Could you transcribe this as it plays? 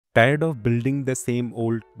Tired of building the same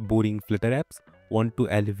old boring Flutter apps? Want to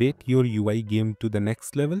elevate your UI game to the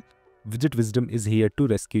next level? Widget Wisdom is here to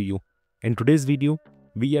rescue you. In today's video,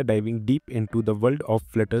 we are diving deep into the world of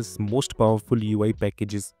Flutter's most powerful UI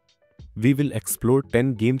packages. We will explore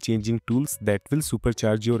 10 game-changing tools that will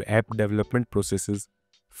supercharge your app development processes.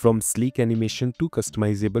 From sleek animation to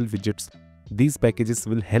customizable widgets, these packages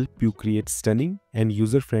will help you create stunning and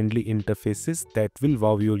user-friendly interfaces that will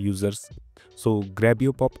wow your users. So grab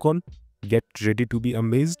your popcorn, get ready to be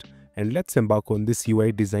amazed, and let's embark on this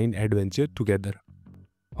UI design adventure together.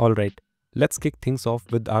 Alright, let's kick things off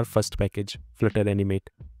with our first package, Flutter Animate.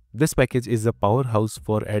 This package is a powerhouse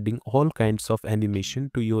for adding all kinds of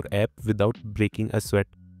animation to your app without breaking a sweat.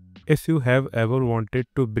 If you have ever wanted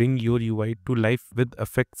to bring your UI to life with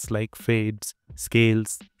effects like fades,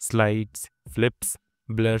 scales, slides, flips,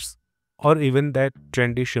 blurs, or even that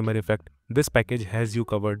trendy shimmer effect, this package has you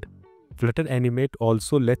covered. Flutter Animate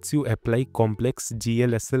also lets you apply complex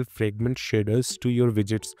GLSL fragment shaders to your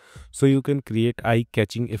widgets, so you can create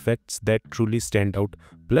eye-catching effects that truly stand out.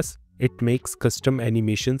 Plus, it makes custom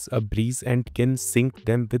animations a breeze and can sync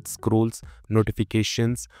them with scrolls,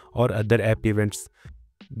 notifications, or other app events.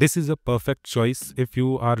 This is a perfect choice if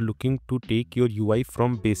you are looking to take your UI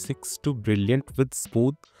from basics to brilliant with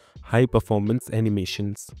smooth, high-performance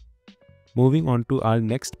animations. Moving on to our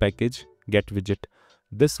next package, GetWidget.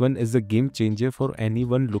 This one is a game changer for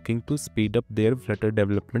anyone looking to speed up their Flutter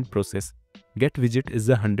development process. GetWidget is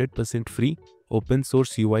a 100% free, open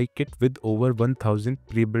source UI kit with over 1000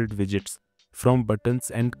 pre-built widgets. From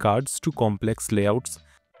buttons and cards to complex layouts,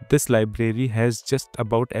 this library has just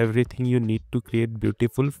about everything you need to create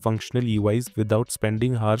beautiful functional UIs without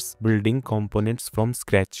spending hours building components from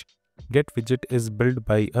scratch. GetWidget is built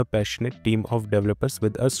by a passionate team of developers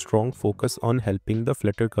with a strong focus on helping the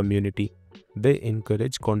Flutter community. They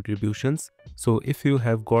encourage contributions, so if you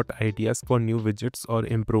have got ideas for new widgets or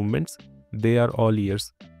improvements, they are all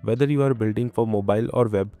ears. Whether you are building for mobile or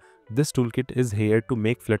web, this toolkit is here to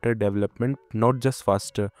make Flutter development not just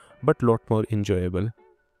faster, but lot more enjoyable.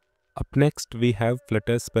 Up next, we have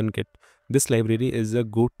Flutter Spinkit. This library is a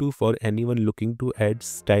go-to for anyone looking to add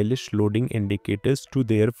stylish loading indicators to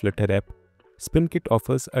their Flutter app. Spinkit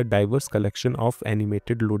offers a diverse collection of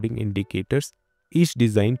animated loading indicators, each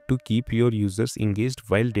designed to keep your users engaged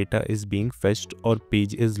while data is being fetched or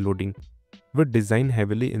page is loading. With design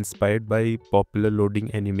heavily inspired by popular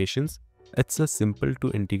loading animations, it's a simple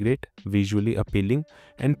to integrate, visually appealing,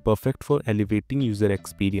 and perfect for elevating user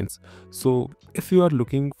experience. So if you are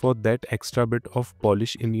looking for that extra bit of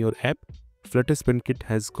polish in your app, Flutter Spinkit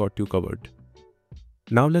has got you covered.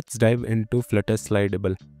 Now let's dive into Flutter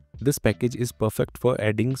Slideable. This package is perfect for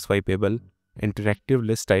adding swipeable, interactive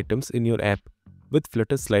list items in your app. With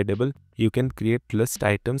Flutter Slideable, you can create list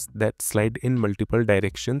items that slide in multiple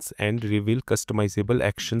directions and reveal customizable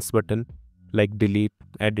actions button like delete,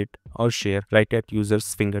 edit, or share right at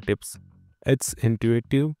users' fingertips. It's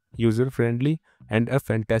intuitive, user-friendly, and a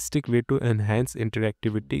fantastic way to enhance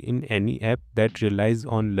interactivity in any app that relies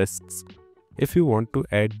on lists. If you want to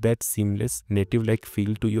add that seamless, native-like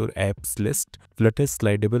feel to your app's list, Flutter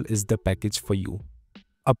Slideable is the package for you.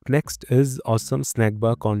 Up next is awesome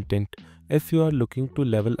Snagbar content. If you are looking to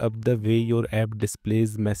level up the way your app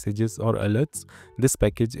displays messages or alerts, this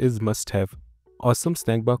package is must-have. Awesome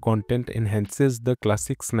Snagbar content enhances the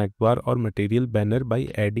classic Snagbar or material banner by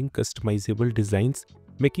adding customizable designs,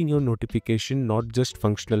 making your notification not just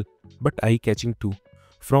functional, but eye-catching too.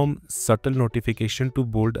 From subtle notification to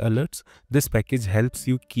bold alerts, this package helps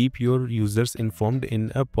you keep your users informed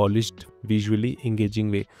in a polished, visually engaging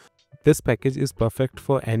way. This package is perfect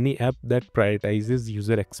for any app that prioritizes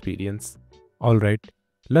user experience. Alright,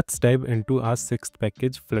 let's dive into our sixth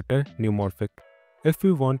package, Flutter Neumorphic. If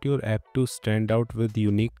you want your app to stand out with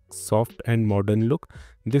unique, soft and modern look,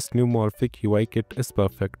 this Neumorphic UI kit is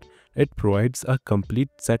perfect. It provides a complete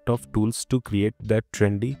set of tools to create that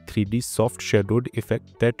trendy 3D soft shadowed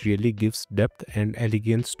effect that really gives depth and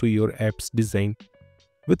elegance to your app's design.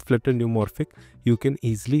 With Flutter Neumorphic, you can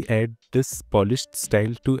easily add this polished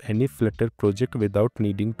style to any Flutter project without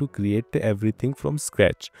needing to create everything from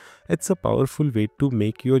scratch. It's a powerful way to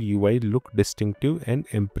make your UI look distinctive and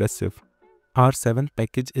impressive. Our seventh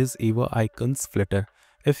package is Eva Icons Flutter.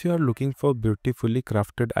 If you are looking for beautifully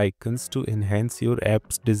crafted icons to enhance your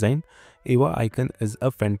app's design, Eva Icon is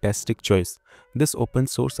a fantastic choice. This open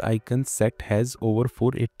source icon set has over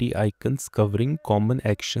 480 icons covering common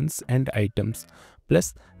actions and items.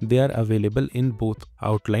 Plus, they are available in both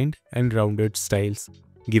outlined and rounded styles,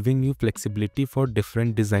 giving you flexibility for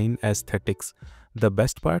different design aesthetics. The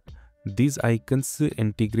best part? These icons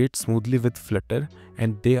integrate smoothly with Flutter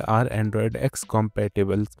and they are Android X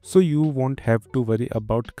compatible, so you won't have to worry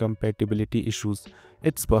about compatibility issues.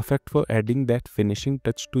 It's perfect for adding that finishing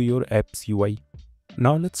touch to your app's UI.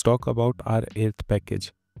 Now let's talk about our 8th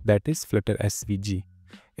package, that is Flutter SVG.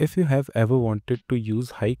 If you have ever wanted to use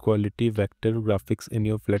high quality vector graphics in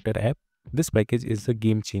your Flutter app, this package is a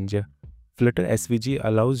game changer. Flutter SVG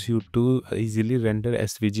allows you to easily render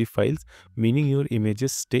SVG files, meaning your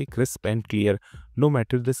images stay crisp and clear, no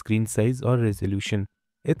matter the screen size or resolution.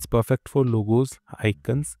 It's perfect for logos,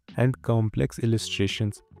 icons, and complex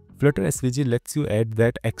illustrations. Flutter SVG lets you add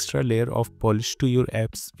that extra layer of polish to your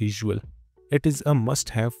app's visual. It is a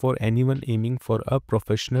must-have for anyone aiming for a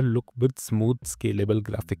professional look with smooth, scalable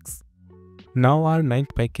graphics. Now our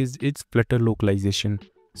 9th package is Flutter Localization.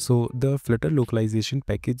 So the Flutter Localization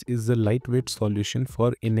package is a lightweight solution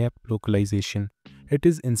for in-app localization. It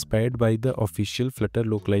is inspired by the official Flutter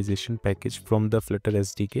Localization package from the Flutter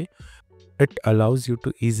SDK. It allows you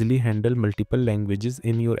to easily handle multiple languages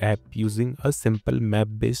in your app using a simple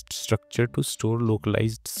map-based structure to store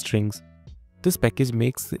localized strings. This package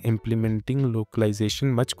makes implementing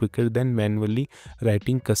localization much quicker than manually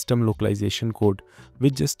writing custom localization code.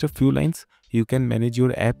 With just a few lines, you can manage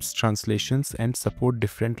your app's translations and support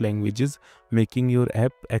different languages, making your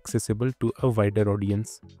app accessible to a wider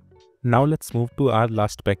audience. Now let's move to our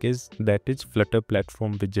last package, that is Flutter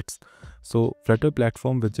Platform widgets. So Flutter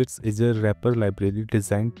Platform widgets is a wrapper library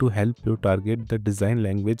designed to help you target the design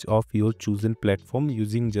language of your chosen platform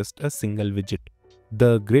using just a single widget.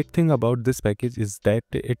 The great thing about this package is that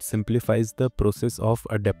it simplifies the process of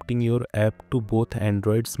adapting your app to both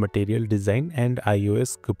Android's Material Design and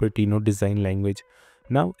iOS Cupertino design language.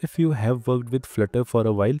 Now, if you have worked with Flutter for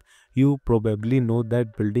a while, you probably know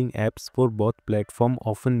that building apps for both platforms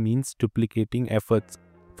often means duplicating efforts.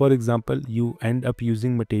 For example, you end up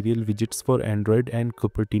using Material widgets for Android and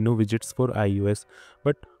Cupertino widgets for iOS.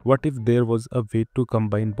 But what if there was a way to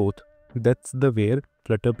combine both? That's the where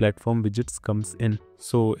Flutter Platform widgets comes in.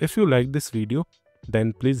 So if you like this video,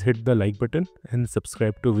 then please hit the like button and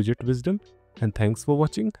subscribe to Widget Wisdom. And thanks for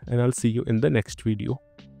watching, and I'll see you in the next video.